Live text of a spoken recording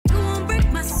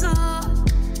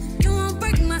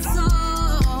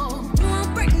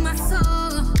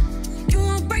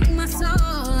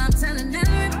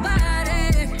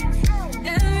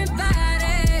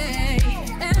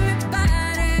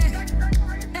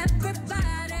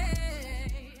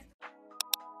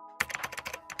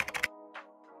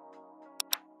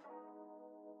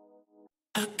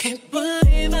I can't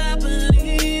believe I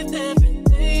believed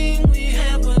everything we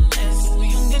had was less. So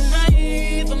young and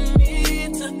naive of me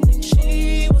to think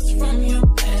she was from your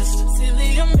past.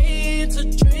 Silly of me to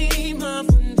dream of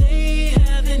one day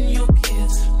having your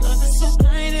kids. Love is so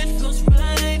blind, it feels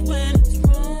right when it's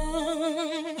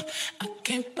wrong. I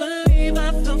can't believe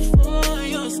I fell for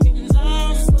your schemes.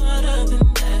 I'm smarter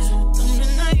than that. So dumb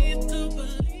and naive to believe.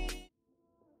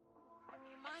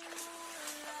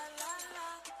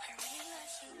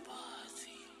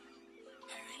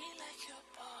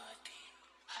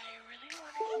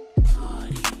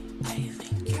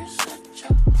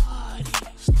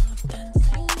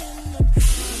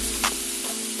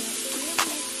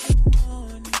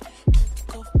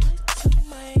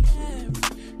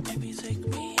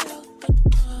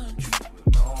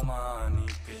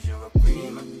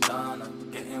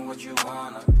 You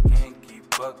wanna, can't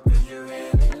keep up cause you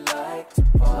really like to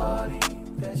party.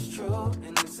 That's true,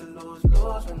 and it's a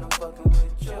lose-lose when I'm fucking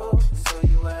with you. So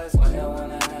you ask why I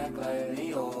wanna act like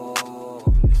Leo.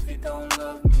 If you don't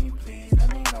love me, please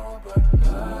let me know. But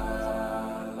la,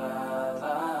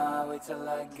 wait till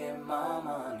I get my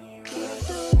money right.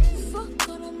 Fuck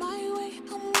out of my way,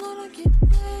 I'm gonna get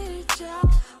paid, yeah.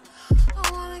 I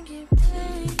wanna get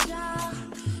paid, yeah.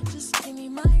 Just give me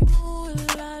my mood,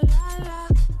 la la la.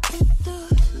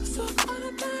 Fuck out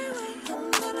of my way,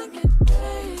 I'm gonna get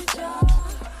paid, yeah.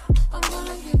 I'm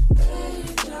gonna get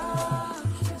paid, yeah.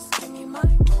 Just give me my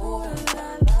mood, la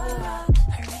la la. I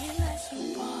really like your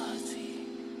body,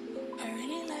 I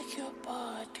really like your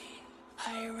body. I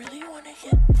really wanna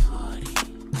get naughty.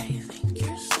 I think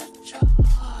you're such a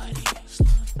hottie.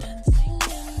 Slow dancing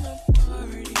in the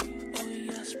party. Oh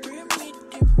yes, bring me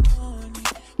the money.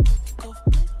 Go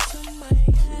fly to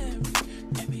Miami.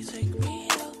 Maybe take me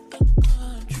out the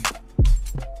country.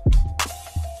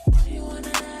 Why you wanna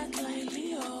act like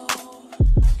Leo?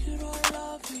 Like you don't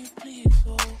love me, please,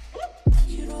 oh. Like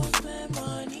you don't spend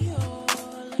money, oh.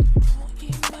 Like you don't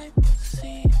eat my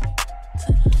pussy. To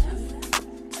the left,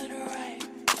 to the right,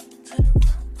 to the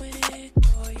front with it,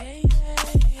 oh yeah,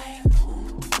 yeah. I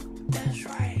know, that's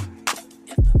right.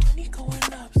 If the money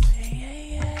going up, say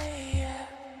yeah, yeah, yeah.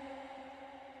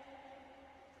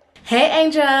 Hey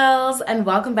angels, and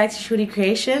welcome back to Shawty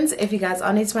Creations. If you guys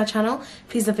are new to my channel,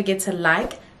 please don't forget to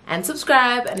like and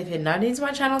subscribe. And if you're not new to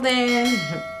my channel, then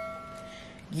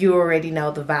you already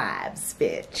know the vibes,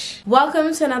 bitch.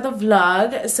 Welcome to another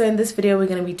vlog. So in this video, we're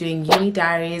gonna be doing uni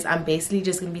diaries. I'm basically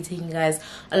just gonna be taking you guys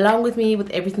along with me with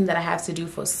everything that I have to do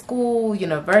for school,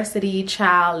 university,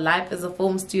 child, life as a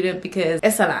film student, because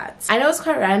it's a lot. I know it's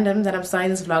quite random that I'm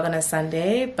starting this vlog on a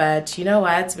Sunday, but you know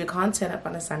what? We can't turn up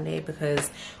on a Sunday because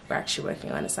we're actually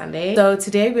working on a Sunday. So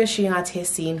today we're shooting our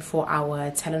test scene for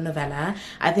our telenovela.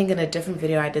 I think in a different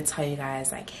video I did tell you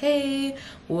guys like, hey,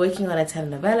 we're working on a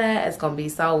telenovela. It's gonna be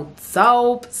so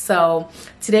dope. So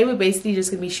today we're basically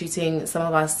just gonna be shooting some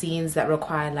of our scenes that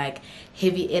require like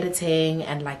heavy editing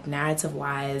and like narrative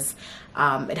wise.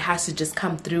 It has to just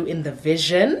come through in the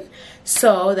vision.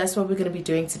 So that's what we're going to be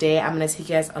doing today. I'm going to take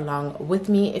you guys along with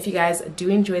me. If you guys do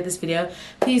enjoy this video,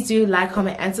 please do like,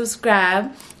 comment, and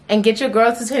subscribe. And get your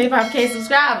girl to 25k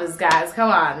subscribers, guys. Come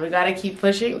on, we gotta keep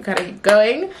pushing, we gotta keep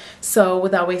going. So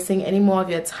without wasting any more of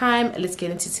your time, let's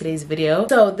get into today's video.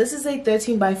 So this is a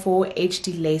 13x4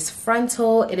 HD lace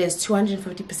frontal. It is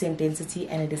 250% density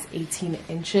and it is 18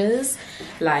 inches.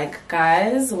 Like,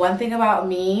 guys, one thing about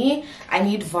me, I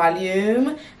need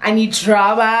volume, I need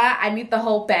drama, I need the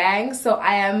whole bang. So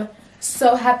I am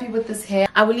so happy with this hair.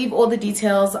 I will leave all the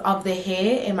details of the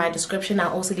hair in my description.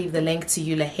 I'll also leave the link to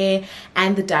ULAHAIR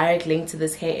and the direct link to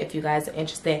this hair if you guys are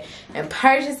interested in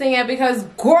purchasing it, because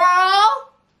girl,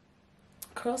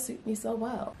 curls suit me so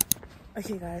well.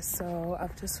 Okay guys, so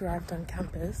I've just arrived on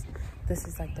campus. This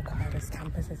is like the quietest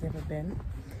campus I've ever been.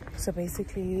 So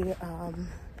basically, why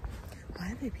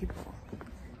are there people?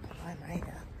 Why am I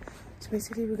here? So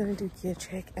basically we're gonna do gear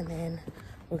check and then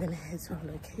we're gonna head to our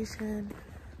location.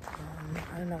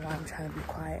 I don't know why I'm trying to be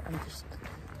quiet. I'm just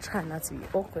trying not to be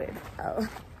awkward.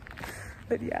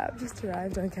 But yeah, I've just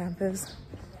arrived on campus.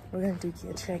 We're gonna do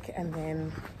gear check and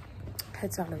then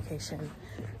head to our location.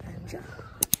 And yeah.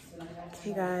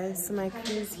 Okay guys, so my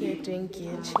crew is here doing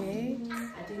gear check.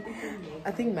 I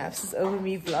think Maps is over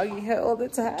me vlogging her all the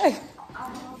time.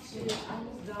 She's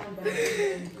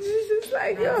just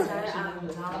like, yo.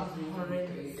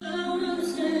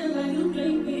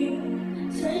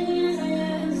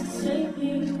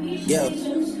 Yo.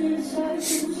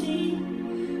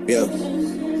 Yo.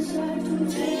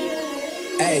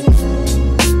 Hey.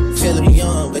 Feeling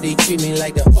young, but but they treat me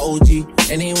like the OG.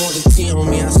 And they want the T on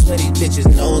me, I swear these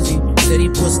bitches nosy. Said he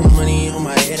put some money on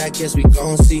my head, I guess we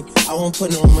gon' see. I won't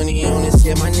put no money on his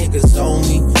head, my niggas owe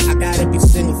me. I gotta be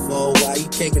single for a while, you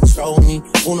can't control me.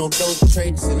 Uno, those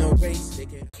traits in a race.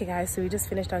 Okay guys, so we just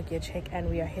finished our gear check and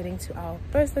we are heading to our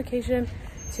first location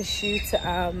to shoot.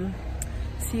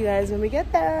 See you guys when we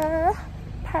get there.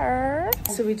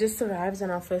 So we just arrived on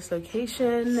our first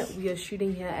location. We are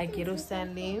shooting here at Ghetto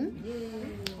Stanley.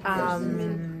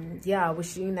 Yeah, we're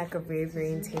shooting like a very,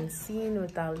 very intense scene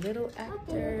with our little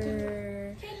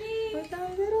actor. She's our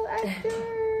little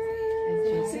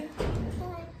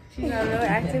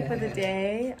actor for the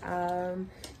day.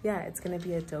 Yeah, it's gonna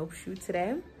be a dope shoot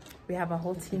today. We have a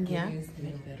whole team here.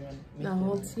 The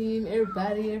whole team,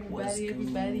 everybody.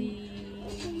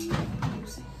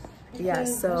 Yeah,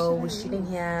 so we're shooting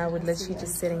here. We're literally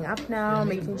just setting up now,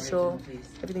 making sure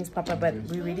everything's proper, but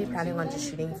we're really planning on just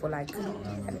shooting for like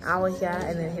an hour here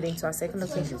and then heading to our second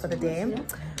location for the day.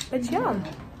 But yeah,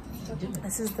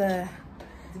 this is the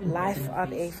life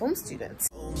of a film student.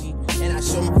 And I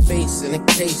show my face in a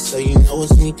case so you know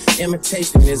it's me.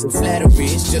 Imitation isn't flattery,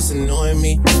 it's just annoying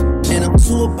me. And I'm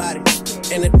too about it.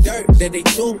 And the dirt that they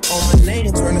threw on my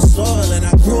name turned to soil and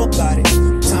I grew about it.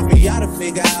 Time for y'all to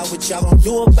figure out what y'all gon'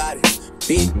 do about it.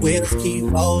 Big wheels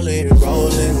keep rolling.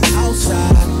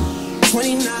 Outside,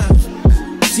 29,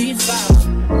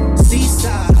 G5,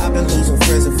 Seaside. I've been losing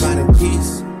friends and finding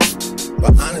peace.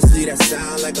 But honestly, that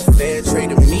sound like a fair trade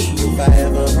to me. If I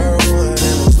ever heard one, and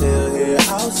I'm still here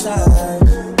outside.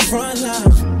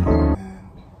 Frontline,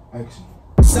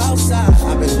 Southside.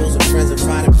 I've been losing friends and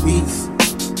finding peace.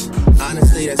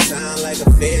 Honestly, that sound like a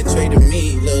fair trade to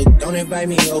me. Look, don't invite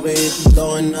me over if you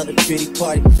throw another pretty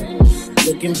party.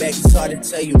 Looking back, it's hard to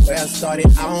tell you where I started.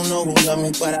 I don't know who loved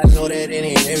me, but I know that it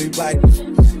ain't everybody.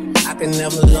 I can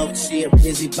never love, she a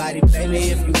busybody,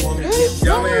 baby. If you want me,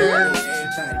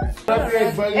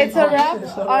 it's a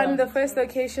wrap on the first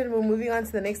location. We're moving on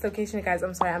to the next location, guys.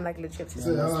 I'm sorry, I'm like legit.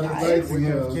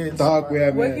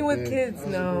 Working with kids,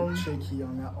 no.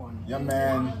 Yeah,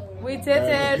 man. We did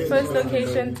it. First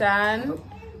location done.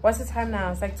 What's the time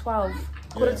now? It's like 12.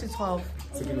 Quarter to 12.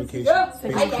 Second location.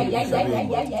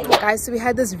 Guys, so we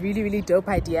had this really, really dope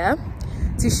idea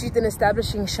to shoot an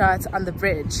establishing shot on the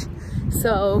bridge.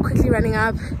 So quickly running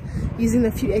up, using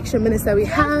the few extra minutes that we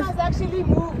have. Actually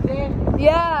moved there.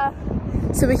 Yeah.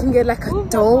 So we can get like a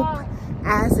dope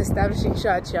ass establishing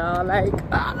shot, y'all. Like,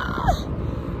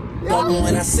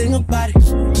 when I sing about it,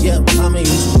 yeah, mama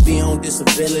used to be on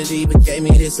disability, but gave me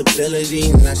this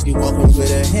ability. Now she walking with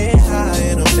her head high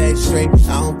and her back straight.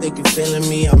 I don't think you're feeling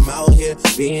me. I'm out here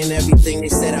being everything they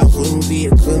said I wouldn't be,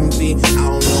 it couldn't be. I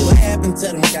don't know what happened to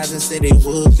them guys that said they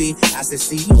would be. I said,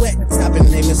 see you at the top and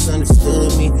they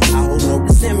misunderstood me. I hold no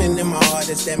resentment in my heart,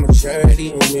 that's that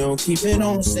maturity. And we don't keep it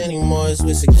on us anymore, it's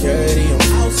with security. I'm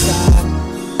outside,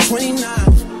 29,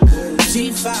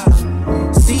 G5.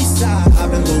 Seaside, I've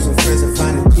been losing friends and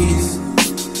finding peace.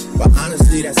 But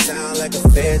honestly, that sound like a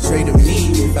fair trade to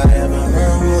me. If I ever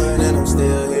heard one, and I'm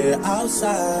still here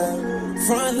outside.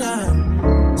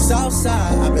 Frontline,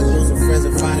 Southside, I've been losing friends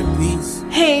and finding peace.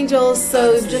 hey angels,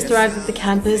 so we've just arrived at the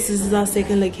campus. This is our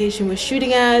second location we're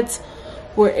shooting at.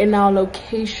 We're in our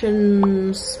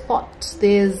location spot.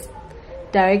 There's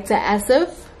director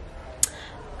Asif.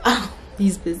 Oh,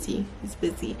 he's busy.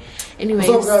 Anyway,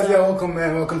 What's up, guys? Yeah, welcome,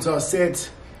 man. Welcome to our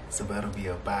set. It's about to be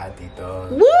a party,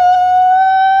 dog. woo!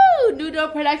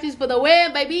 Nudo Productions for the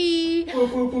win, baby.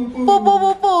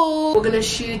 We're gonna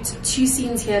shoot 2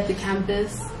 scenes here at the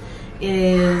campus. It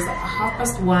is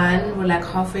 1:30. We're like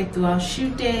halfway through our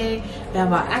shoot day. We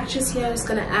have our actress here who's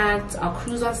gonna act. Our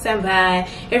crew's on standby.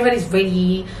 Everybody's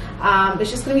ready. It's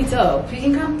just gonna be dope. You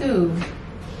can come through.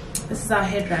 This is our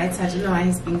head writer. I don't know why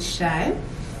he's being shy,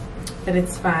 but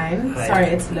it's fine. Hi. Sorry,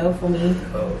 it's low for me.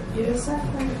 Oh. You're so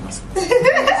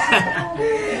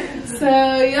So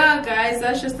yeah, guys,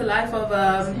 that's just the life of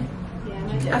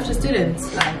after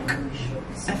students. Like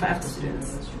after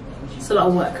students. It's a lot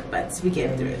of work, but we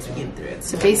get through it.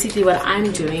 So basically what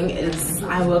I'm doing is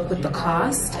I work with the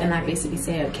cast and I basically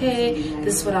say, okay,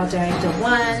 this is what our director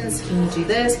wants, can you do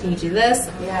this, can you do this?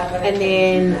 And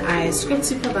then I script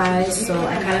supervise, so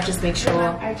I kind of just make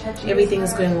sure everything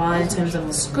is going well in terms of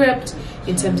the script,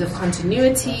 in terms of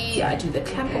continuity. I do the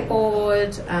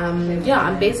clapperboard. Yeah,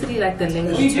 I'm basically like the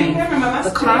link between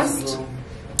the cast,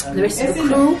 the rest of the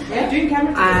crew.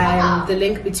 I'm the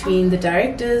link between the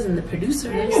directors and the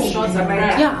producers.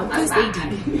 Yeah, I'm first AD.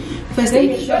 First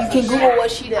AD. You can Google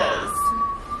what she does.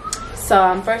 So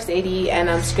I'm first AD and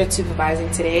I'm script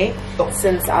supervising today,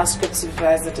 since our script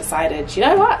supervisor decided, you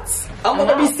know what? I'm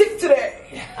gonna be sick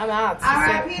today. I'm out.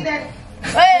 R.I.P. that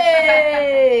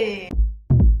Hey!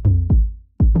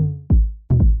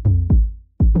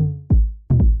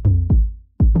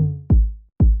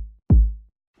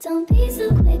 Don't be so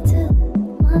quick to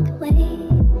walk away.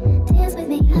 Dance with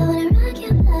me, I wanna rock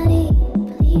your body.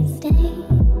 Please stay.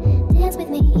 Dance with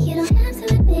me, you don't have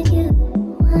to admit you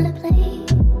wanna play.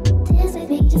 Dance with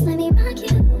me, just let me rock you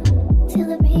till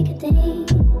the break of day.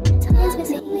 Dance with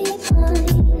me, boy,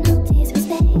 no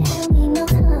disrespect, I don't mean no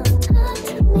harm. Talk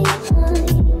to me, boy,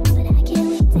 but I can't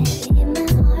leave that in my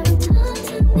heart. Talk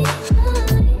to me,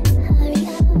 boy, hurry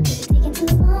up, it's taking too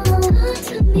long. Talk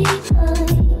to me, boy.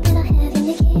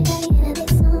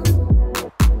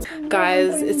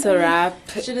 Guys, it's a wrap.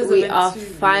 We are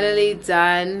finally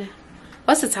done.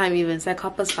 What's the time even? It's like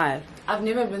 5:30. I've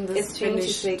never been this It's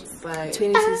finished 26. by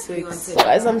 26.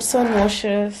 Guys, I'm so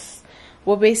nauseous.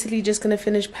 We're basically just gonna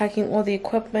finish packing all the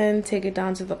equipment, take it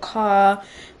down to the car.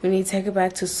 We need to take it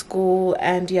back to school,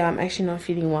 and yeah, I'm actually not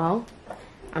feeling well.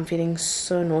 I'm feeling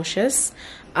so nauseous.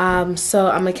 So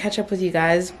I'm gonna catch up with you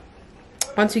guys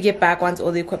once we get back, once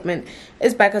all the equipment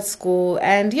is back at school.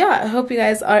 And yeah, I hope you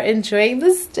guys are enjoying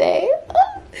this day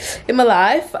in my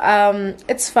life.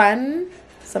 It's fun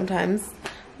sometimes,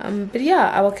 but yeah,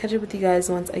 I will catch up with you guys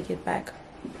once I get back.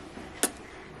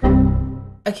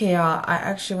 Okay, y'all, I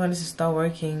actually wanted to start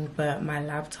working, but my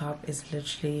laptop is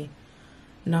literally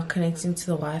not connecting to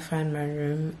the Wi-Fi in my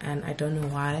room, and I don't know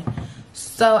why.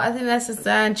 So I think that's the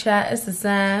sign, chat. It's the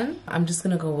sign. I'm just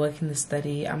gonna go work in the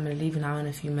study. I'm gonna leave now in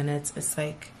a few minutes. It's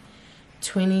like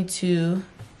 20 to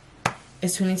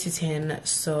 10.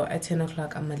 So at 10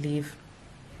 o'clock I'm gonna leave,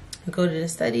 go to the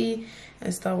study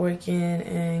and start working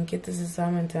and get this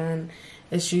assignment done.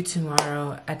 It's due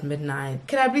tomorrow at midnight.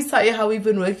 Can I please tell you how we've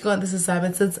been working on this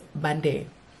assignment since Monday?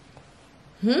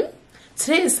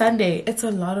 Today is Sunday. It's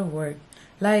a lot of work.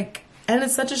 Like, and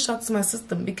it's such a shock to my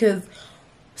system, because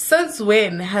since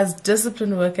when has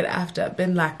discipline work at AFTA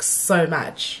been like so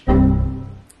much?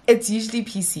 It's usually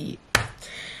PC.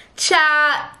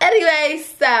 Ciao. Anyway,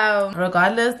 so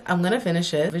regardless, I'm gonna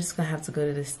finish it. We're just gonna have to go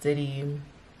to the study.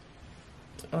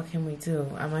 What can we do?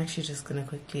 I'm actually just gonna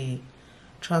quickly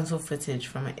transfer footage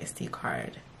from my SD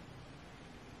card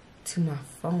to my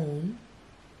phone,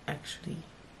 actually,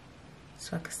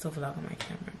 so I can still vlog on my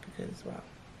camera, because wow.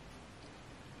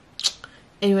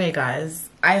 Anyway, guys,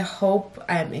 I hope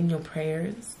I'm in your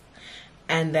prayers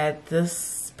and that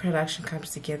this production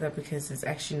comes together, because there's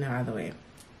actually no other way.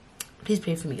 Please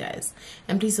pray for me, guys,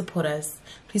 and please support us.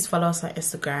 Please follow us on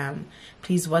Instagram.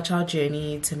 Please watch our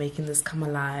journey to making this come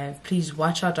alive. Please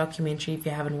watch our documentary if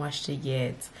you haven't watched it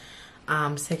yet.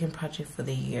 Second project for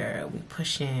the year. We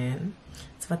pushing.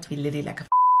 It's about to be litty like a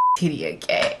titty,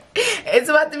 okay? It's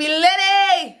about to be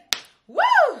litty. Woo!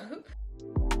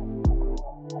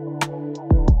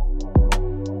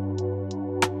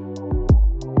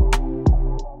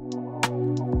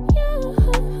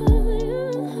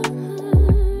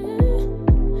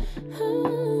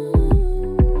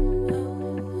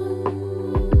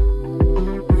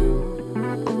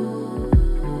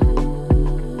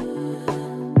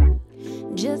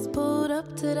 Just pulled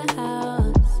up to the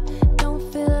house, don't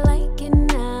feel like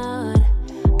getting out.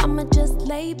 I'ma just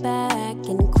lay back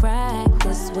and crack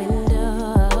this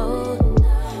window.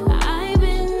 I've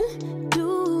been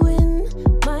doing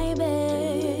my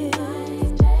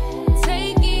best,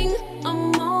 taking a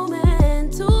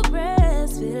moment to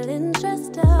rest, feeling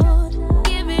stressed out.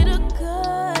 Give it a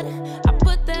good, I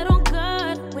put that on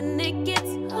good when it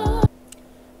gets hard.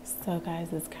 So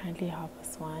guys, it's currently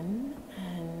 1:30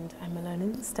 and I'm alone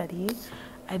in the study.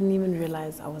 I didn't even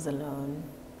realize I was alone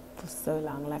for so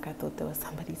long. Like, I thought there was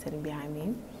somebody sitting behind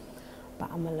me, but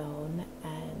I'm alone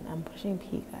and I'm pushing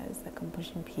pee, guys. Like, I'm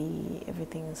pushing pee.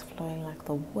 Everything is flowing like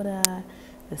the water.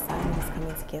 The assignment is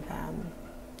coming together,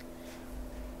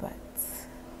 but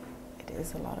it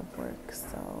is a lot of work,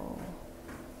 so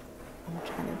I'm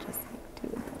trying to just do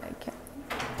what I can.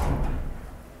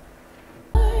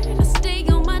 I stay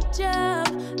on my job,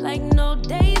 like no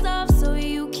days off, so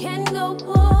you can go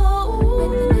home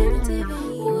with the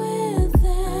negativity, with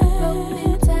that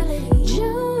mentality.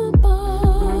 Jump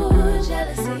on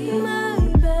jealousy, my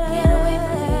bad. Get away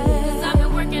from me, 'cause I've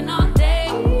been working all day.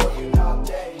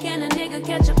 Can a nigga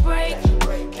catch a break?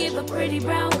 Give a pretty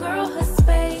brown girl her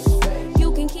space.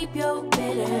 You can keep your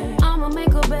bitter, I'ma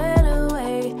make a better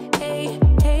way. Hey,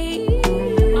 hey,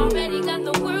 already got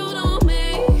the world on me.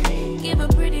 Give a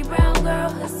pretty brown girl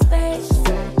her space.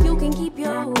 You can keep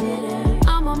your bitter,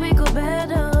 I'ma make a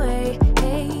better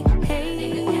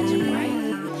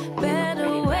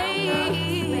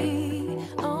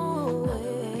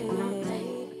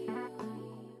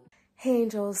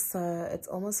So it's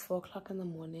almost 4 o'clock in the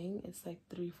morning. It's like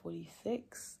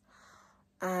 3:46.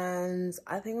 And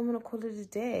I think I'm gonna call it a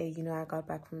day. You know, I got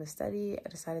back from the study. I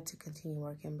decided to continue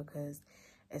working because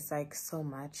it's like so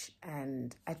much,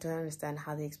 and I don't understand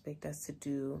how they expect us to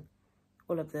do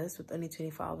all of this with only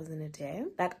 24 hours in a day.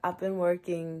 Like, I've been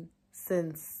working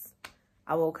since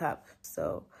I woke up.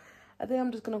 So I think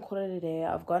I'm just gonna call it a day.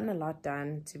 I've gotten a lot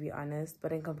done, to be honest,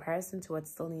 but in comparison to what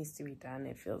still needs to be done,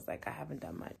 it feels like I haven't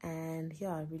done much. And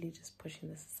yeah, I'm really just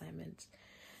pushing this assignment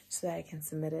so that I can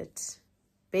submit it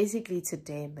basically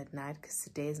today midnight, because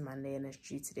today is Monday and it's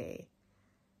due today.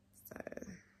 So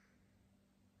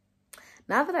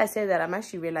now that I say that, I'm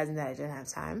actually realizing that I don't have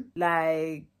time.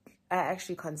 Like, I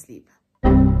actually can't sleep,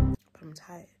 but I'm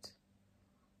tired.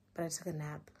 But I took a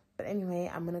nap. But anyway,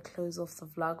 I'm gonna close off the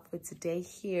vlog for today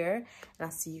here, and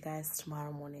I'll see you guys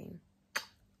tomorrow morning.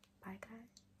 Bye, guys.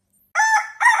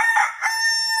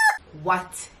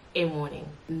 What a morning.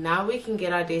 Now we can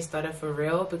get our day started for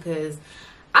real, because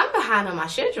I'm behind on my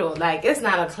schedule. Like, it's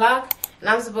 9 o'clock and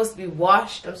I'm supposed to be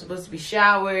washed, I'm supposed to be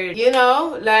showered, you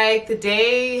know, like the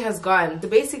day has gone. So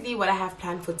basically what I have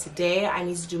planned for today, I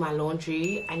need to do my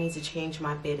laundry, I need to change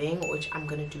my bedding, which I'm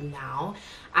gonna do now.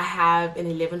 I have an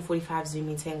 11:45 Zoom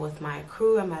meeting with my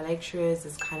crew and my lecturers.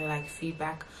 It's kind of like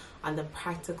feedback on the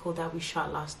practical that we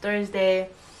shot last Thursday.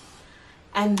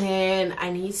 And then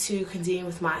I need to continue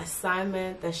with my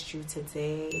assignment that's due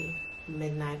today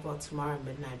midnight, well, tomorrow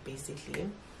midnight basically.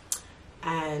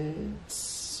 And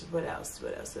what else?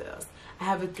 I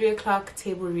have a 3 o'clock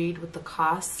table read with the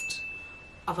cast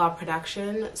of our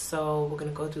production, so we're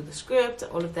gonna go through the script,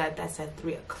 all of that. That's at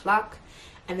 3 o'clock.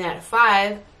 And then at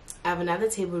 5 I have another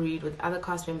table read with other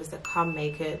cast members that can't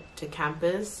make it to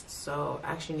campus, so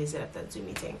I actually need to set up that Zoom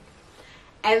meeting.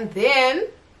 And then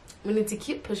we need to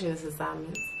keep pushing this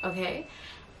assignment, okay?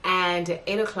 And at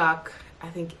 8 o'clock, I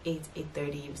think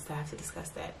 8:30, we still have to discuss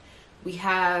that. We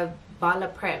have Bala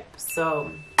prep.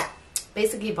 So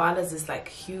basically Bala is this like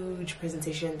huge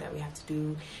presentation that we have to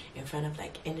do in front of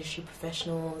like industry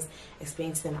professionals,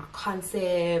 explain to them our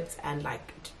concept, and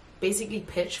like basically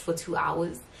pitch for 2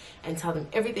 hours and tell them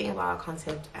everything about our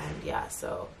concept. And yeah,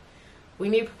 so we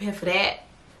need to prepare for that.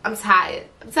 I'm tired.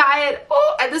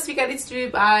 Oh, and this week I need to do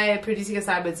my producing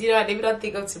assignments. You know what, let me not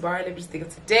think of tomorrow, let me just think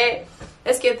of today.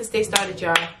 Let's get this day started,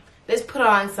 y'all. Let's put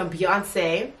on some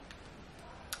Beyonce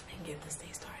and get this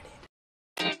day started.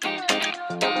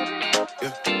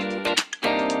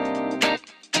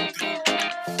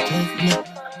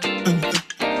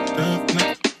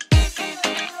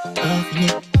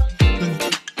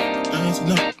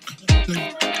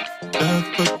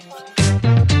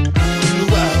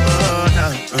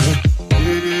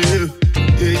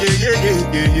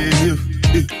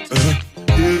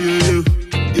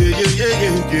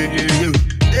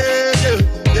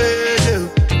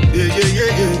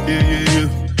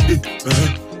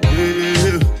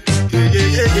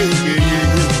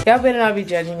 Y'all better not be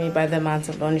judging me by the amount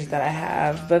of laundry that I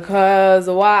have, because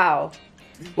wow,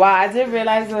 I didn't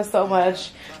realize there was so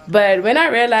much. But when I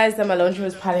realized that my laundry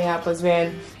was piling up was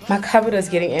when my cupboard was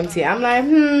getting empty. I'm like,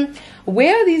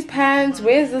 where are these pants?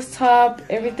 Where's this top?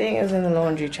 Everything is in the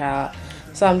laundry, child.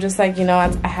 So I'm just like, you know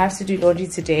what, I have to do laundry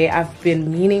today. I've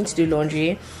been meaning to do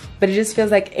laundry, but it just feels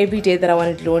like every day that I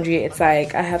want to do laundry, it's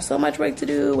like I have so much work to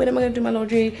do. When am I gonna do my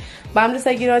laundry? But I'm just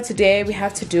like, you know what, today we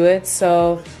have to do it.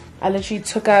 So I literally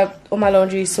took out all my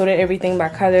laundry, sorted everything by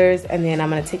colors, and then I'm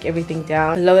gonna take everything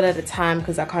down, load at a time,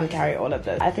 because I can't carry all of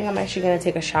this. I think I'm actually gonna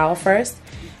take a shower first,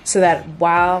 so that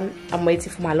while I'm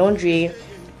waiting for my laundry,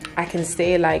 I can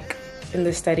stay like in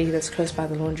the study that's close by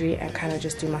the laundry and kind of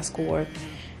just do my schoolwork.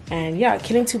 And yeah,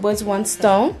 killing two birds with one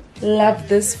stone. Love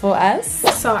this for us.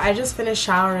 So I just finished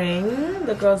showering.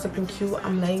 The girl's looking cute.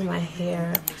 I'm laying my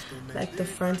hair, like the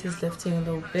front is lifting a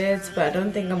little bit, but I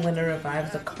don't think I'm gonna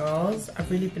revive the curls. I've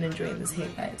really been enjoying this hair,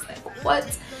 guys. Like,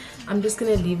 what? I'm just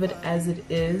gonna leave it as it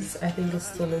is. I think it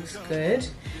still looks good.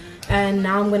 And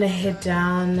now I'm gonna head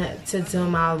down to do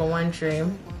my laundry.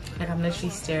 Like, I'm literally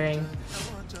staring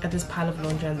at this pile of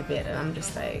laundry on the bed, and I'm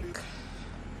just like,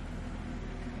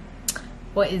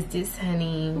 what is this,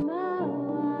 honey?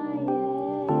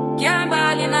 Can't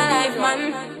ball in a life,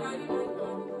 man.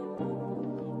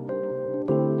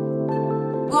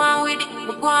 Go on with it,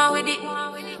 go on with it.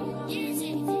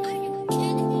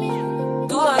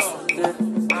 Do us.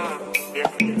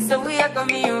 So we are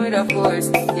coming here with a force,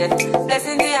 yeah.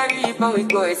 Blessing the reap and we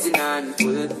coursing on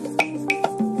full.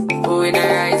 Oh, in the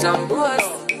rise and boast.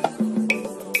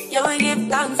 Yeah, we give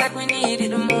thanks like we need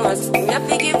it the most. We have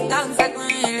to give thanks like we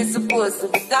really supposed to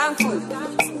be thankful.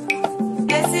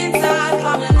 Blessings all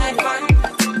for my life, man.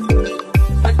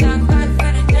 But thank God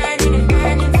for the journey, the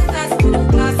earnings, that's to the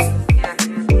class.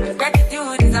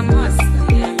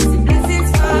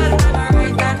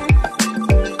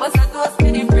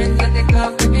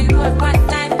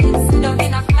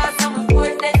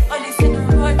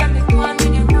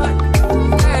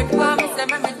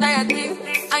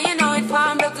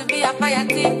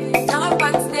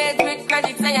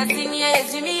 Yeah,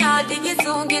 Jimmy, I'll dig it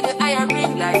soon, get the higher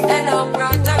ring like hello,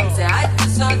 brother. Say, I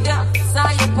just saw ya, saw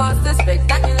your poster,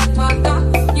 spectacular photo.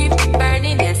 Keep it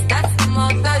burning, yes, that's the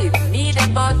motto. If you need a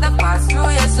butter, pass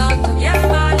through your soul. Yeah,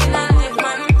 I'm all in on it,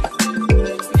 man.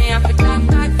 Me up to talk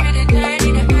God for the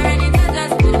journey, the journey to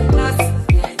just to the plus.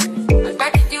 Yeah, and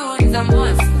gratitude is a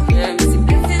must. Yeah, me see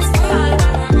blessings for all of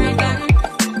my right.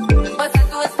 But I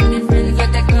do it for the friends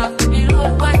where they come to be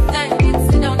low. What time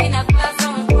it's sit down in a class, so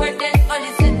important.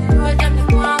 Only sit the road and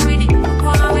go on with it, go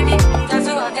on with it. That's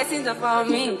what blessings are for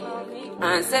me.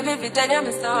 And send me if you tell them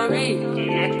the story.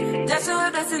 That's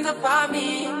what blessings are for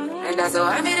me. And that's how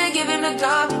I'm gonna give him the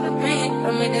top, the breathe,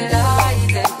 I'm in the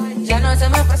light. Jah knows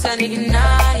I'm a person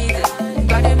ignited.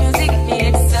 Got the music get me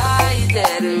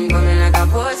excited. I'm coming like a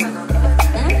potion.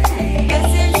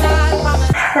 Blessings all for me.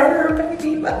 Her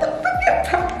baby,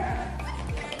 motherfucker.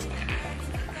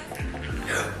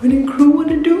 What the crew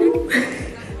wanna do?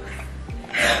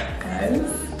 Guys,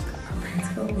 I'm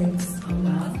practical went so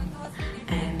well.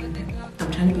 And I'm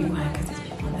trying to be quiet because there's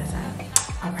people on that side.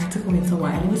 Our practical went so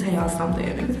well. Let me tell y'all something.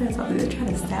 They're trying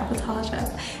to sabotage us.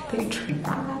 They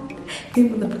tried. They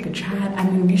motherfucking tried. I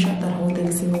mean, we shot that whole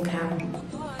thing single cam.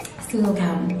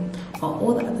 While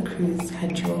all the other crews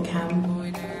had dual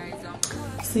cam.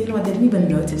 So you know what? They didn't even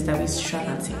notice that we shot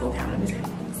on single cam. Let me tell you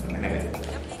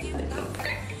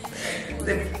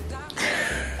something.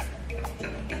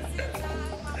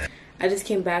 I just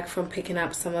came back from picking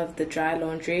up some of the dry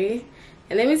laundry.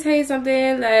 And let me tell you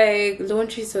something, like,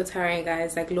 laundry is so tiring,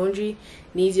 guys. Like, laundry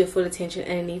needs your full attention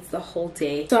and it needs the whole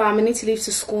day. So I'm gonna need to leave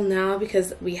to school now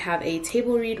because we have a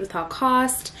table read with our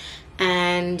cast.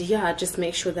 And yeah, just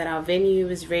make sure that our venue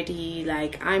is ready.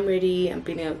 Like, I'm ready, I'm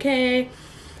feeling okay.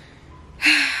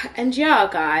 And yeah,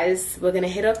 guys, we're gonna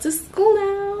head up to school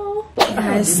now.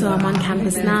 Guys, so I'm on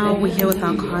campus now. We're here with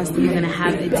our cast and we're gonna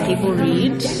have a table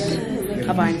read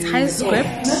of our entire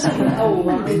script. So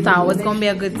it's gonna be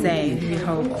a good day. We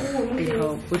hope.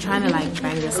 We're trying to like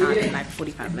bang this out in like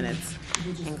 45 minutes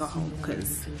and go home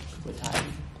because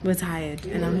we're tired.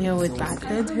 And I'm here with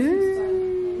Backward.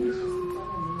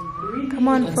 Come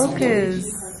on,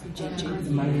 focus.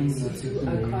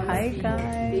 Hi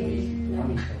guys.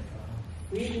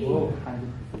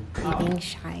 Being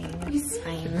shy. It's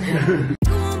fine.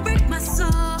 You won't break my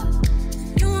soul.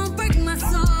 You won't break my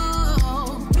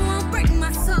soul. You won't break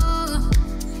my soul.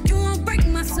 You won't break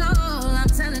my soul. I'm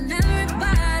telling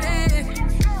everybody,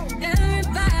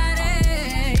 everybody,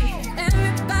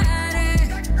 everybody,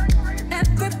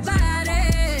 everybody.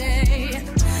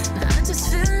 I just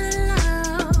fell in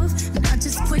love. And I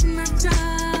just quit my job.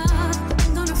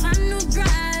 I'm gonna find no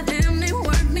drive. Damn, they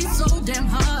work me so damn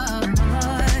hard.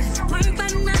 Work by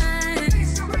night,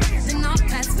 then I'll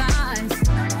pass 5.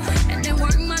 And they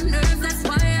work my nerves, that's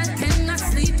why I cannot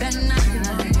sleep at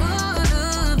night.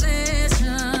 Motivation,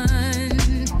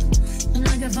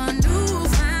 looking for a new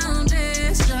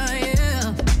foundation,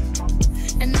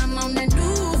 yeah. And I'm on a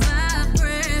new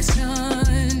vibration.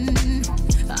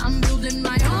 I'm building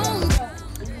my own.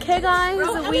 Okay guys,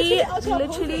 we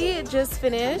literally just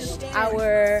finished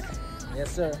our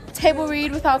table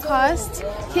read with our cast.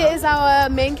 Here is our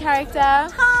main character.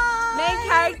 Hi! Main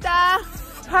character,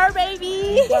 her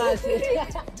baby.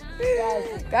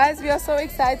 Guys, we are so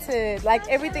excited. Like,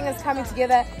 everything is coming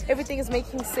together. Everything is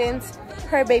making sense.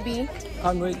 Her baby.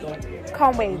 Can't wait.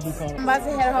 I'm about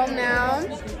to head home now.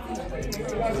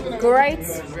 Great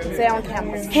day on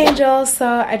campus. Hey angels, so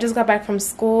I just got back from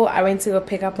school. I went to go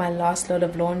pick up my last load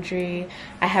of laundry.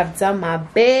 I have done my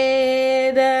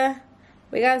bed.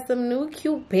 We got some new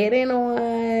cute bedding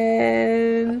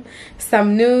on.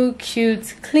 Some new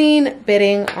cute clean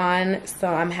bedding on. So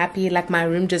I'm happy. Like, my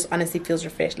room just honestly feels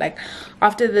refreshed. Like,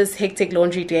 after this hectic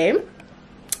laundry day,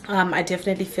 I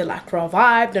definitely feel like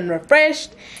revived and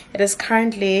refreshed. It is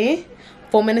currently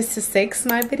 4 minutes to 6.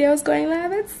 My video is going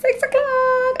live at 6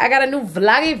 o'clock. I got a new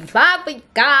vlog for you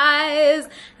guys.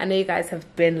 I know you guys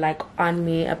have been like on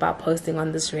me about posting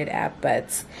on this red app,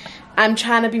 but I'm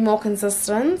trying to be more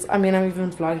consistent. I mean, I'm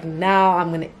even vlogging now. I'm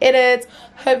gonna edit.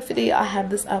 Hopefully I'll have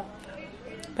this up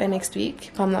by next week,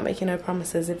 if I'm not making no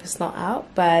promises if it's not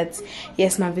out. But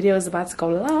yes, my video is about to go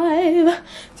live,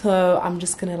 so I'm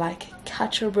just gonna like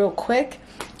catch it real quick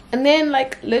and then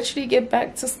like literally get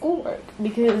back to schoolwork,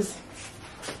 because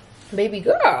baby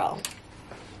girl,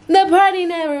 the party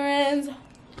never ends.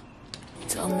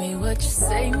 Tell me what you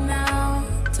say now.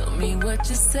 Tell me what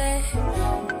you say.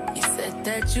 You said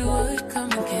that you would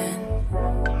come again.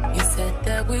 You said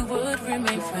that we would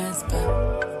remain friends,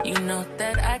 but you know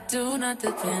that I do not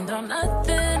depend on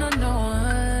nothing or no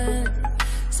one.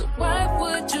 So why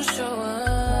would you show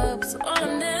up so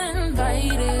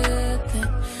uninvited? Then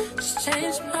just change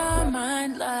change my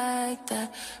mind like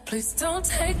that. Please don't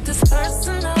take this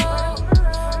personal.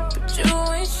 But you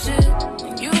ain't shit,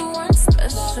 and you weren't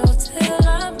special till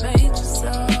I made you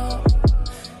so.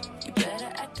 You better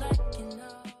act like you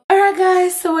know. Alright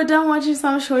guys, so we're done watching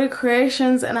some Shawty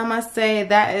creations, and I must say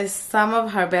that is some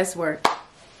of her best work.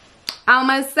 I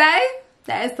must say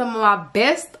that is some of my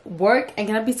best work. And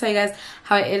can I please tell you guys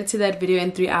how I edited that video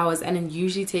in 3 hours, and it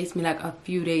usually takes me like a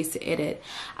few days to edit.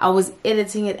 I was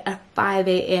editing it at 5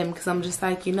 a.m. because I'm just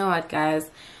like, you know what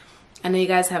guys, I know you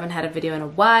guys haven't had a video in a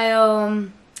while,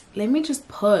 let me just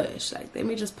push. So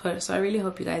I really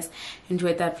hope you guys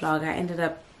enjoyed that vlog. I ended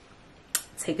up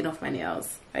taking off my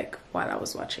nails like while I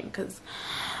was watching because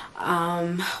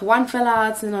one fell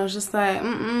out, and I was just like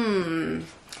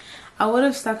I would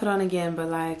have stuck it on again, but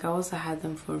like I also had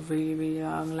them for really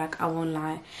long. Like I won't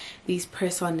lie, these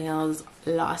press-on nails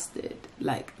lasted,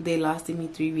 like they lasted me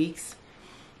 3 weeks.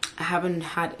 I haven't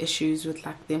had issues with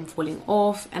like them falling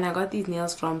off, and I got these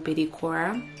nails from Betty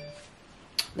Cora,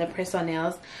 the press-on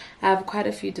nails. I have quite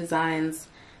a few designs,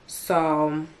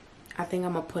 so I think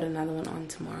I'm gonna put another one on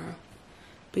tomorrow.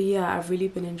 But yeah, I've really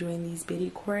been enjoying these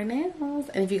Betty Cora nails,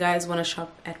 and if you guys want to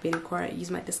shop at Betty Cora, use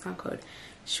my discount code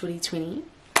Shawty20.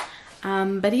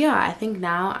 But yeah, I think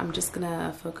now I'm just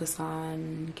gonna focus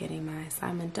on getting my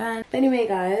assignment done. But anyway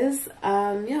guys,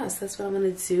 yeah, so that's what I'm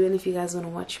gonna do. And if you guys want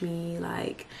to watch me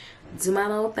like do my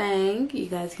little thing, you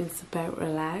guys can sit back,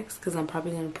 relax, because I'm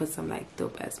probably gonna put some like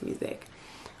dope ass music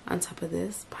on top of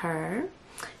this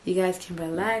you guys can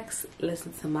relax,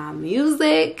 listen to my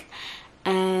music,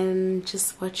 and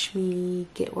just watch me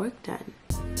get work done.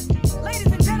 Ladies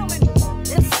and gentlemen,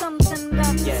 there's something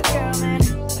about this girl, man.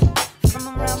 From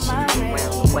around my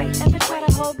way. Every try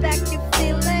to hold back your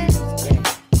feelings,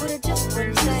 but it just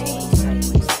wouldn't say.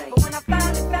 But when I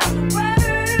finally found the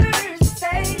words to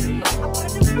say, I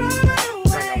wanted to run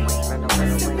away.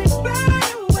 Simply run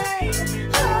away.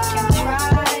 Can't try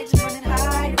to run and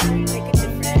hide, make a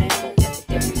difference.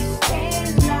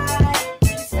 Can't lie to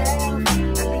yourself. It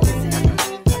hurts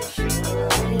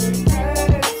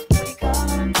when it comes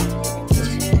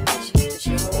to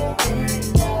you.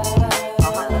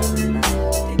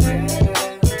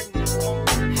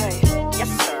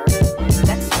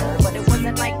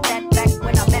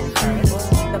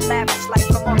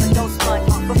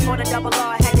 Double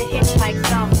R had to hitchhike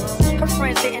some. Her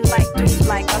friends didn't like dudes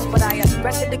like us, but I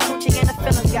arrested the coochie and the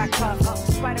feelings got caught up.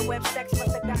 Spiderweb sex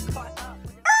must have got caught up.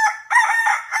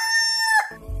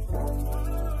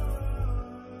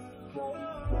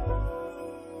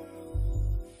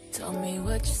 Tell me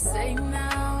what you say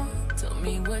now. Tell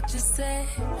me what you say.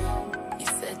 You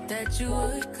said that you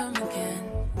would come again.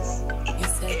 You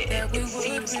said that we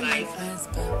would remain friends,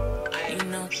 but you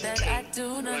know that I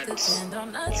do not depend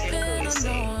on nothing or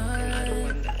no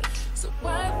one. So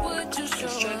why would you show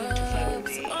up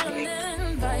so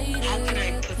uninvited? How can I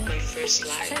put my first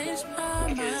life?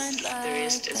 Because the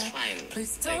rest is fine.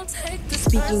 Please don't take this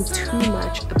Speaking too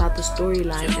much about the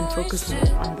storyline and focusing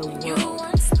on the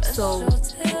world. So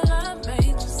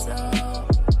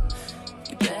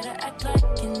you better act like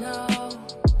you know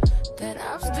that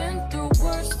I've been through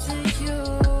worse to you.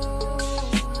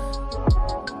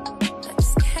 I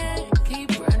just can't keep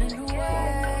running away.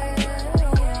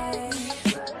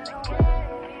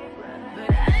 But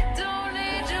I don't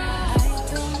need you. I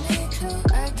don't need you.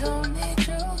 I don't need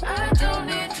you. I don't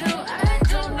need you. I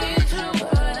don't need you.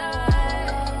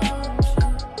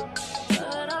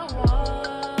 But I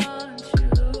want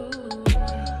you.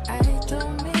 I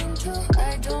don't mean to.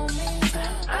 I don't mean to.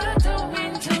 I don't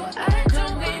mean to. I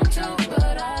don't mean to.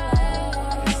 But I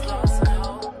lost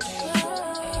hope.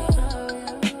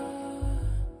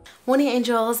 morning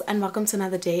angels, and welcome to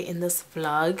another day in this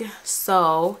vlog.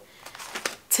 So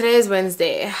today is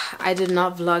Wednesday. I did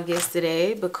not vlog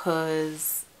yesterday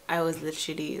because I was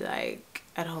literally like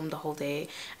at home the whole day,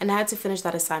 and I had to finish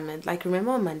that assignment. Like,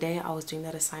 remember on Monday I was doing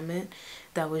that assignment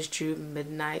that was due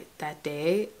midnight that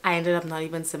day? I ended up not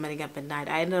even submitting at midnight.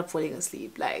 I ended up falling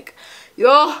asleep. Like,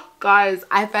 yo guys,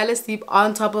 I fell asleep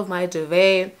on top of my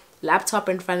duvet, laptop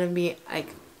in front of me. Like,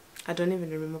 I don't even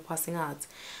remember passing out.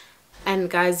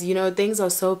 And guys, you know, things are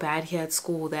so bad here at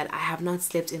school that I have not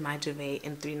slept in my duvet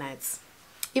in 3 nights.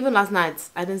 Even last night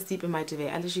I didn't sleep in my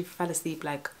duvet. I literally fell asleep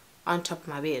like on top of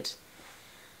my bed.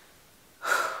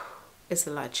 It's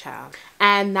a lot, child.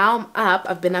 And now I'm up.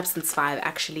 I've been up since 5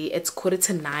 actually. It's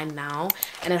 8:45 now,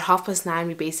 and at 9:30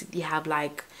 we basically have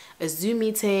like a Zoom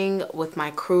meeting with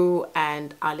my crew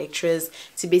and our lecturers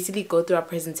to basically go through our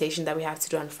presentation that we have to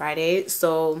do on Friday.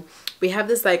 So we have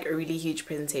this like a really huge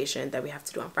presentation that we have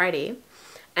to do on Friday,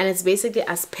 And it's basically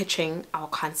us pitching our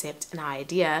concept and our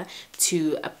idea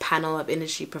to a panel of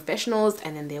industry professionals,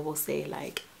 and then they will say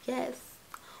like yes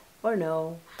or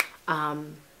no,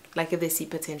 like if they see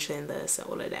potential in this and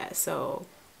all of that. So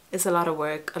it's a lot of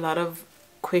work, a lot of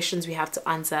questions we have to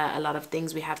answer, a lot of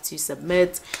things we have to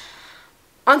submit.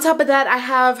 On top of that, I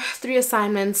have 3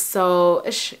 assignments, so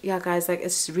yeah guys, like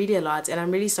it's really a lot. And I'm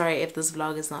really sorry if this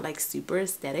vlog is not like super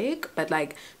aesthetic, but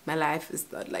like my life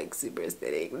is not like super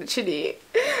aesthetic, literally.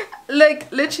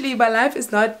 Like literally my life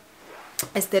is not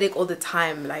aesthetic all the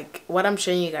time. Like what I'm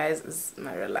showing you guys is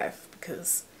my real life,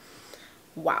 because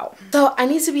wow. So I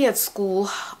need to be at school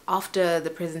after the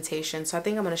presentation, so I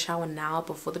think I'm gonna shower now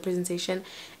before the presentation,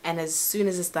 and as soon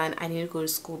as it's done I need to go to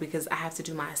school because I have to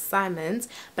do my assignments.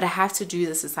 But I have to do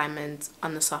this assignment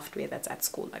on the software that's at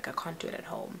school, like I can't do it at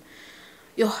home.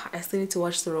 Yo, I still need to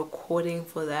watch the recording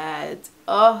for that.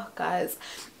 Oh guys,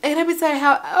 and let me tell you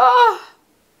how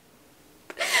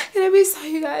let me tell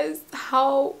you guys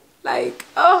how, like,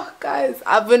 oh guys,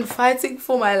 I've been fighting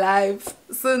for my life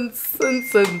since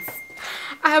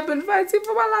I have been fighting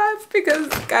for my life, because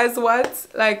guys, what,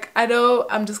 like, I know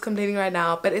I'm just complaining right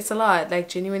now, but it's a lot, like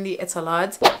genuinely it's a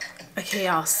lot. Okay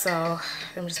y'all, so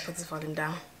let me just put this volume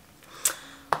down.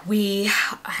 We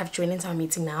have joined into our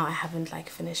meeting now. I haven't like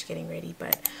finished getting ready,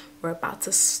 but we're about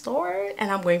to start and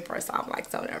I'm going first, so I'm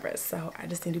like so nervous. So I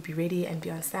just need to be ready and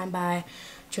be on standby.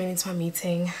 Join into my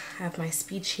meeting. I have my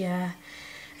speech here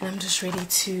and I'm just ready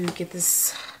to get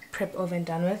this prep over and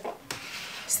done with,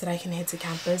 so that I can head to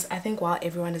campus. I think while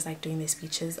everyone is like doing their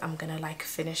speeches, I'm gonna like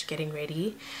finish getting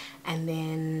ready, and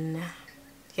then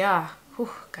yeah.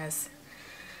 Whew, guys,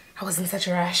 I was in such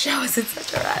a rush.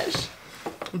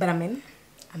 But I'm ready,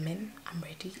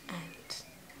 and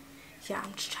yeah,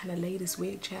 I'm just trying to lay this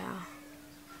wig, child.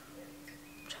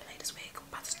 I'm trying to lay this wig. I'm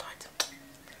about to start.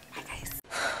 Hi guys.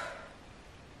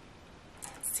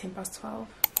 It's 12:10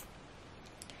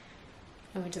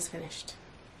 and we just finished.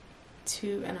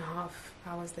 2.5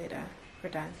 hours later, we're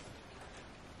done.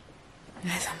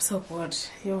 Guys, I'm so bored.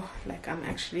 Yo, like I'm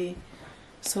actually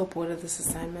so bored of this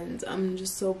assignment. I'm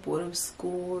just so bored of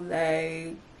school.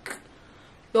 Like,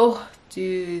 yo,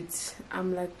 dude,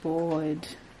 I'm like bored.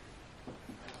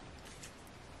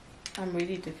 I'm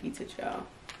really defeated, y'all.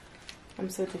 I'm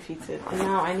so defeated. And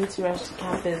now I need to rush to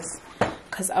campus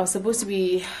because I was supposed to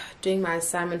be doing my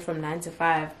assignment from 9 to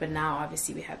 5, but now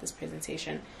obviously we have this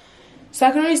presentation. So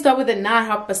I can only start with it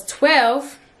now,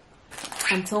 12:30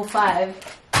 until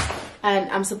 5.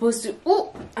 And I'm supposed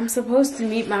to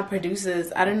meet my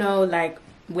producers. I don't know like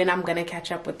when I'm gonna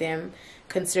catch up with them,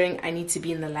 considering I need to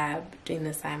be in the lab doing the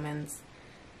assignments.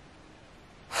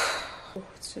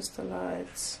 It's just a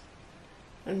lot.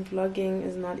 And vlogging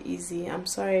is not easy. I'm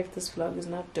sorry if this vlog is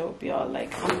not dope, y'all.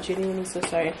 Like, I'm genuinely so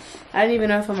sorry. I don't even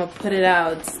know if I'm gonna put it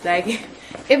out. Like,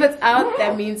 if it's out,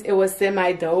 that means it was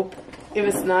semi-dope. If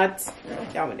it's not,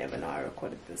 y'all would never know I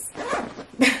recorded this.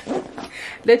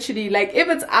 Literally, like, if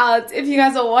it's out, if you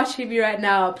guys are watching me right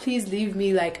now, please leave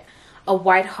me like a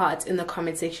white heart in the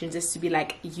comment section, just to be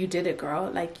like, you did it, girl.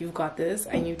 Like, you've got this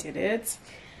and you did it.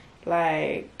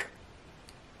 Like,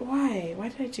 why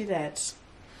did I do that?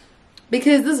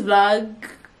 Because this vlog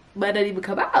might not even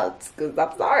come out, because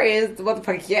I'm sorry, it's the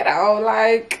motherfucking ghetto.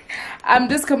 Like, I'm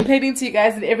just complaining to you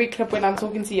guys in every clip when I'm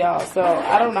talking to y'all. So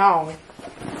I don't know.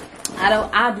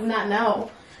 I do not know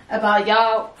about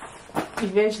y'all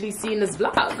eventually seeing this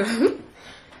vlog.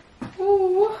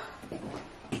 Ooh.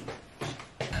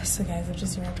 So guys, I've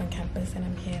just arrived on campus and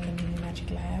I'm here in the Mini Magic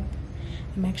Lab.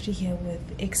 I'm actually here with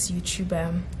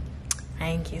ex-YouTuber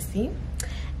Ryan Casey.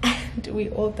 And we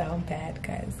all down bad,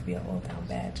 guys. We are all down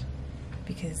bad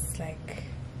because like,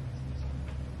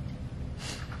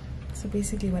 so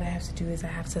basically what I have to do is I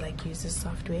have to like use this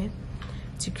software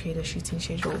to create a shooting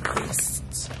schedule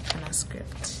based on a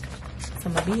script. So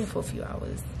I'm gonna be here for a few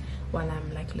hours while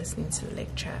I'm like listening to a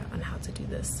lecture on how to do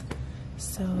this.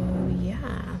 So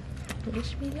yeah,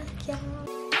 wish me luck, y'all.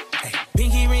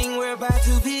 Pinky ring, we're about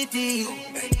to be deep.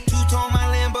 Two-tone my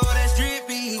Lambo, that's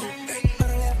drippy.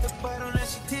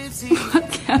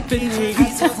 What's happening?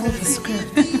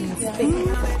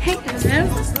 Hey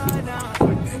guys,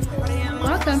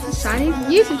 welcome to Shawty's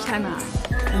YouTube channel.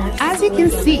 As you can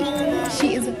see,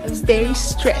 she is very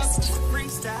stressed,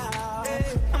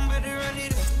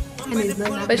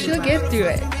 but she'll get through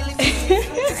it.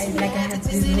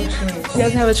 She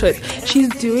doesn't have a choice. She's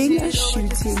doing a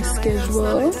shooting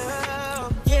schedule.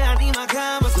 Yeah, I need my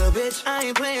commas, little bitch. I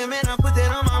ain't playing, man. I put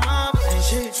that on my mama and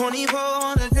shit. 24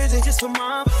 on the jersey just for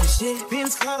mama and shit.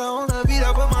 Vince Carter on the beat,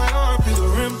 I put my arm through the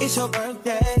rim. It's your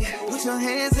birthday. Put your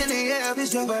hands in the air if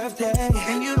it's your birthday.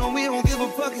 And you know we don't give a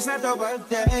fuck, it's not your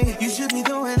birthday. You should be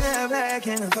doing that back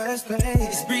in the first place.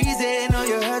 It's breezy, know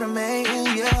you heard of me.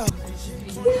 Ooh, yeah.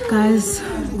 Guys,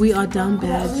 we are down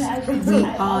bad. We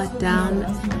are down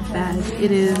bad.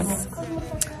 It is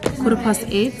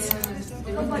 8:15.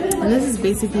 And this is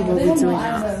basically what we're doing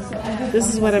now.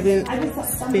 This is what I've been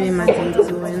spending my day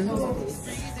doing.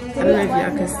 I don't know if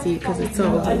y'all can see because it's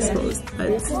so overexposed,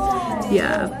 but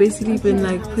yeah, I've basically been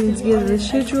like putting together the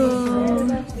schedule,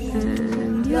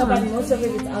 and yeah,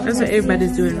 that's what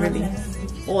everybody's doing really.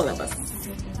 All of us.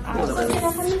 All of us.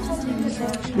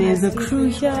 There's a crew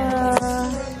here.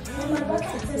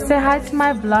 Say hi to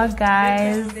my vlog,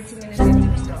 guys.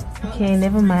 Okay,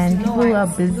 never mind. People are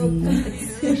busy.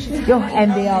 Yo,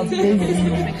 and they are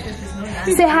busy.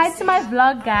 Say hi to my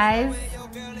vlog, guys.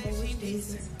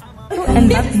 And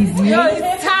not busy. Yo,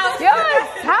 it's tough. Yo,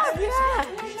 it's tough, yeah.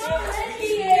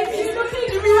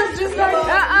 He was just like,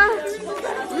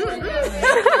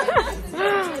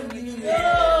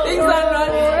 Things are not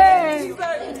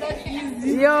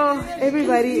easy. Yo,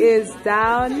 everybody is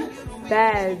down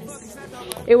bad.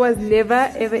 It was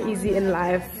never ever easy in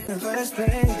life. First place,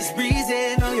 it's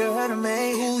breezy, know you heard of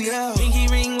me. Ooh, yeah. Pinky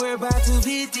ring, we're about to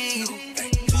be deep.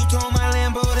 Two-tone my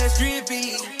Lambo, that's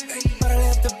drippy. But I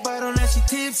left the bottle, now she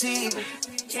tipsy.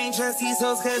 Can't trust these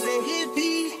hoes cause they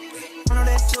hippie. I know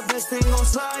that your best thing gon'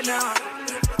 slide now.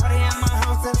 Party at my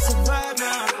house, that's a vibe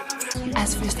now.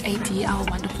 As first AD, our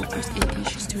wonderful first AD,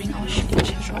 she's doing our shooting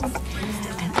schedule.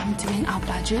 And I'm doing our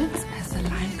budget as the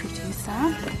line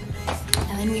producer.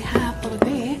 And then we have over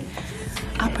there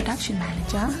our production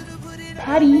manager,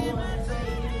 Patty.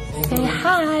 Say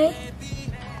hi.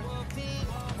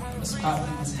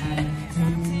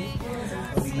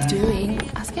 Doing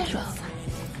our schedules.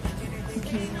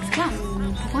 Okay, yeah,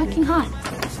 working hard.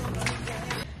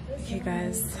 Okay,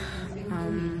 guys.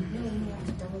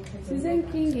 It's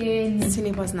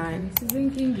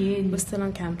 9:20. We're still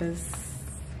on campus.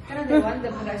 They want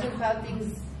the production file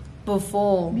things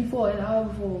Before an hour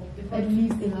before. At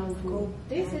least an hour before.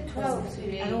 They said 12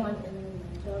 today. I don't want them.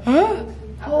 Huh?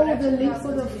 Oh, the link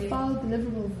for the file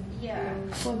deliverable. Yeah.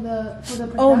 For the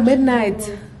Oh, production midnight.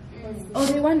 deliverable. Oh,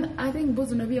 they want, I think both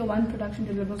gonna be a one production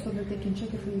deliverable so that they can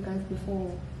check it for you guys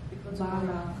before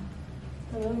Vala.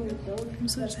 I'm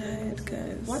so tired,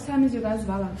 guys. What time is your guys'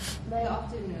 Vala? By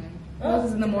afternoon. Yours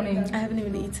is in the morning. I haven't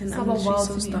even eaten. I'm It's literally about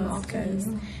so to be in the starved, guys.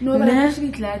 afternoon. No, but I'm actually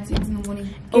glad to eat in the morning.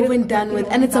 Over and done with,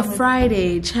 and it's a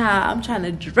Friday. Child, I'm trying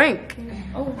to drink.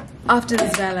 Oh. After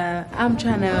this gala, I'm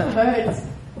trying to.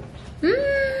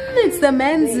 It's the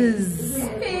men's.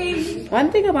 One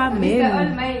thing about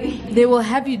men, they will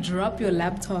have you drop your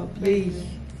laptop.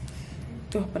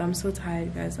 Oh, but I'm so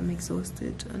tired, guys. I'm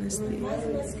exhausted, honestly.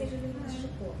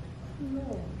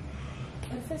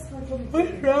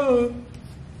 What's wrong?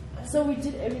 So we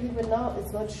did everything, but now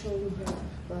it's not showing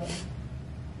the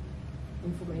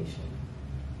information.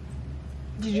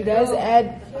 Did you guys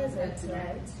add? That's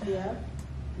right. Yeah.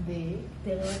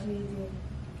 They're not meeting.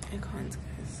 I can't,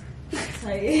 guys.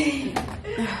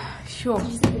 Sure.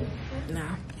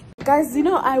 Nah. Guys, you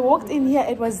know, I walked in here,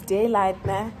 it was daylight,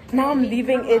 man. Now I'm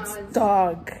leaving, it's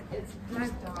dark. It's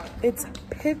black dark. It's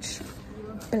pitch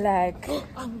black.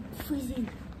 I'm freezing.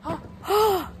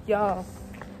 Yo,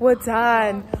 we're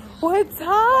done. We're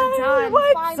done.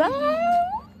 We're done.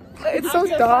 It's so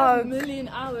dark. 5 million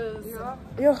hours.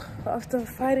 Yo, after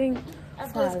fighting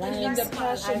for our Killing lives. the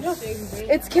passion.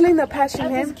 It's killing the passion,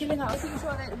 It's man. killing us. Making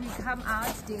sure that we come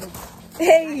out dead.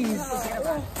 Hey,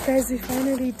 guys, we're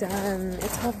finally done.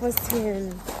 It's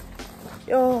 10:30.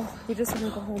 Yo, we just want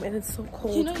to go home, and it's so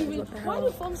cold. You know, why do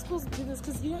film schools do this?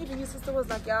 Because you know, even your sister was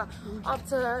like, yeah,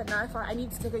 after NIFA, I need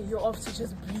to take a year off to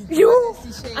just breathe.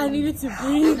 I needed to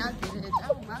breathe.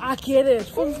 I get it.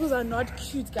 Film schools are not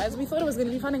cute, guys. We thought it was going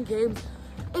to be fun and games.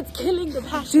 It's killing the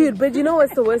passion. Dude, but you know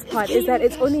what's the worst part is that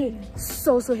it's only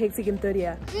so hectic in third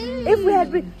year. If we had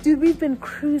been, dude, we've been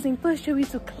cruising. First year we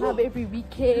used to club every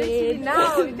weekend.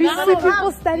 Now we see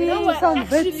people studying from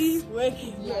actually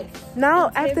working. Yes. Now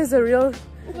act as a real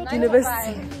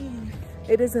university.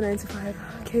 It is a 9 to 5.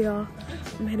 Okay, y'all.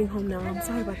 I'm heading home now. I'm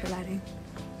sorry about the lighting.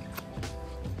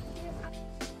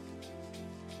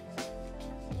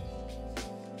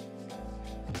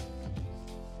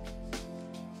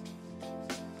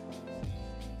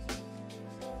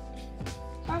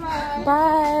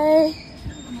 Bye.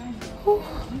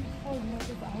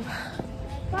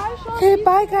 Okay,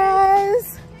 bye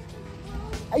guys.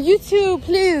 You too,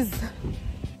 please.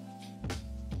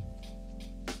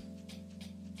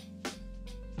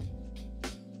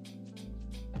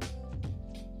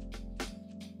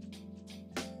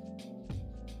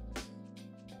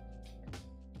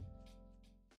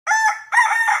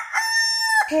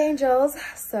 Hey angels,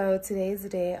 so today is the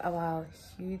day of our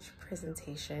huge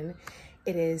presentation.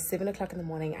 It is 7 o'clock in the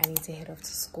morning. I need to head off to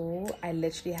school. I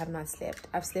literally have not slept.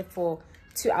 I've slept for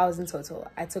 2 hours in total.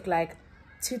 I took like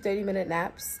 2 30-minute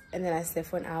naps and then I slept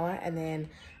for an hour, and then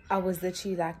I was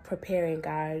literally like preparing,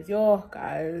 guys,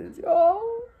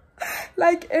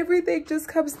 like everything just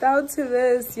comes down to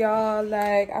this, y'all.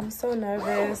 Like I'm so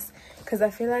nervous because I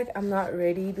feel like I'm not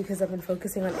ready because I've been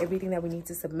focusing on everything that we need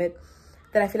to submit,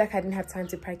 that I feel like I didn't have time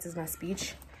to practice my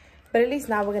speech. But at least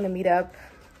now we're gonna meet up.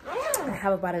 I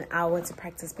have about an hour to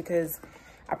practice because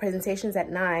our presentation's at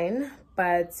 9,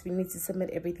 but we need to submit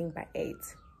everything by 8.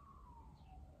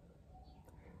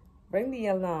 Bring me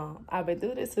along. I've been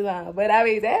doing this too long, but I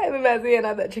mean, damn, if I see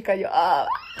another chick on you up.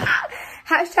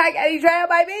 Hashtag Eddie Trail,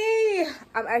 baby.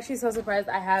 I'm actually so surprised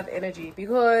I have energy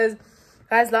because,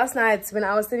 guys, last night when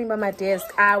I was sitting by my desk,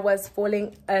 I was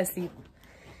falling asleep.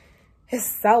 It's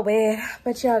so weird.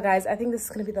 But yeah, guys, I think this is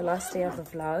gonna be the last day of the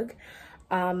vlog.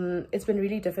 It's been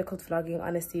really difficult vlogging,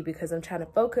 honestly, because I'm trying to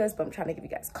focus, but I'm trying to give you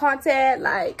guys content.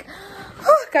 Like,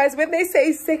 oh, guys, when they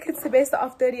say second semester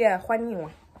of third year,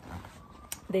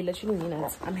 they literally mean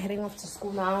it. I'm heading off to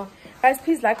school now. Guys,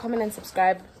 please like, comment, and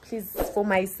subscribe. Please, for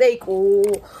my sake. Oh,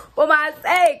 for my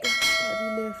sake. Have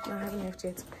you left? No, I haven't left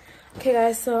yet. Okay,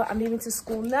 guys, so I'm leaving to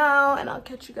school now, and I'll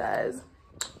catch you guys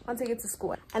once I get to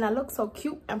school. And I look so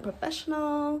cute and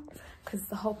professional because it's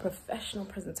the whole professional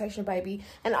presentation, baby.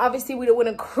 And obviously we don't want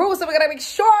to cruise, so we're gonna make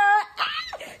sure.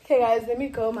 Okay, guys, let me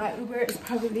go. My Uber is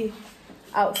probably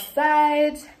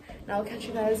outside, and I'll catch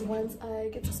you guys once I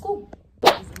get to school.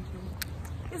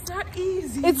 It's not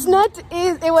easy. It's not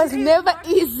easy. It was never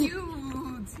easy.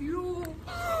 You're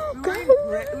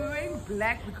wearing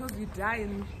black because you're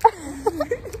dying.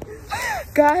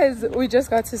 Guys, we just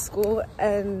got to school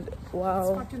and wow.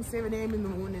 It's fucking 7 a.m. in the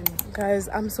morning. Guys,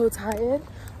 I'm so tired,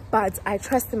 but I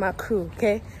trust in my crew,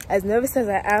 okay? As nervous as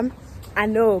I am, I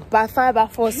know by fire, by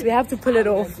force, we have to pull it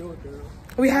off.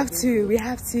 We have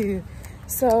to.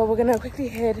 So we're gonna quickly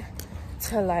head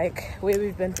to like where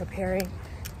we've been preparing.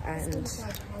 And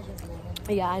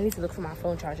yeah, I need to look for my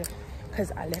phone charger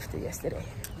because I left it yesterday.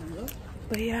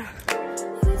 But yeah,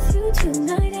 with you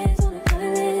tonight is on an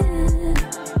island.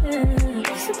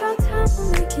 It's about time for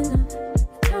making up.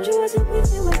 Found you wasn't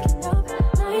with me waking up.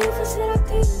 Now you said I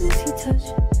couldn't miss your touch.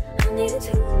 I needed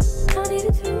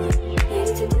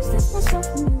to distance myself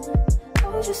from you. I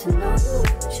was just in love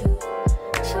with you.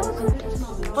 So good.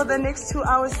 For the next 2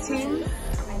 hours, team.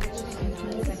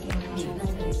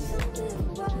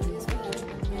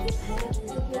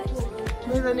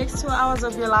 May the next 2 hours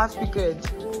of your life be good.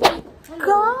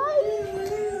 guys,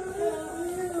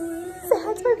 say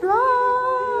hi to my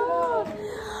vlog.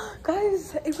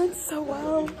 Guys, it went so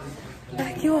well.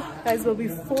 Like, yo, guys, but we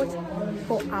fought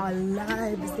for our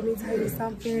lives. Let me tell you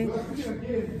something.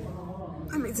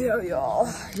 Let me tell y'all.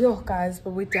 Yo, guys,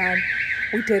 but we're done.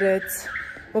 We did it.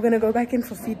 We're gonna go back in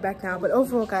for feedback now. But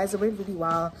overall, guys, it went really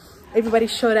well. Everybody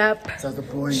showed up,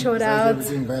 showed out.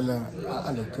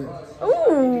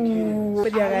 Ooh.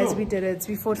 But yeah, guys, we did it.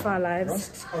 We fought for our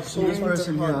lives. So this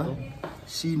person here,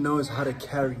 she knows how to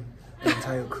carry the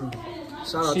entire crew.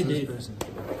 Shout out to this person.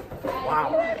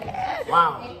 Wow.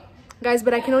 Wow. Guys,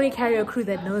 but I can only carry a crew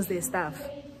that knows their stuff.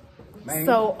 Man.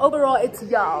 So overall, it's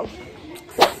y'all.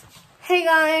 Hey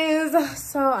guys,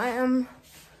 so I am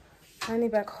finally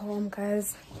back home,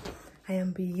 guys. I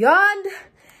am beyond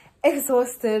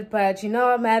exhausted, but you know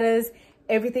what matters?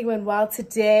 Everything went well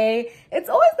today. It's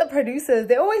always the producers.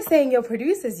 They're always saying, yo,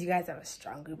 producers, you guys have a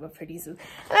strong group of producers.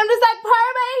 And I'm just like, per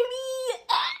baby.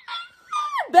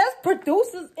 Best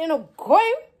producers in a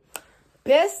game.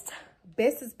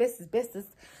 Bestest.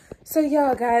 So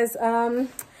yeah, guys,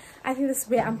 I think this is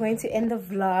where I'm going to end the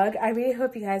vlog. I really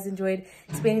hope you guys enjoyed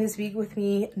spending this week with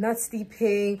me, not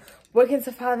sleeping, working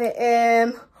to 5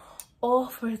 a.m. or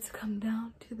for it to come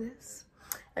down to this.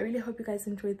 I really hope you guys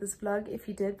enjoyed this vlog. If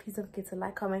you did, please don't forget to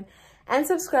like, comment, and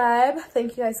subscribe.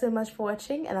 Thank you guys so much for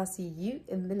watching, and I'll see you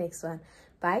in the next one.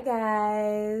 Bye,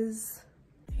 guys.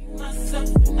 That's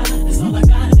all I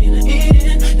got in the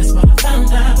end. That's what I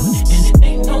found out. And it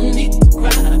ain't no need to cry.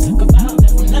 I took a vow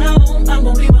that from now on, I'm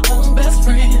gonna be my own best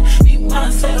friend. Be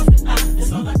myself.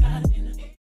 That's all I got.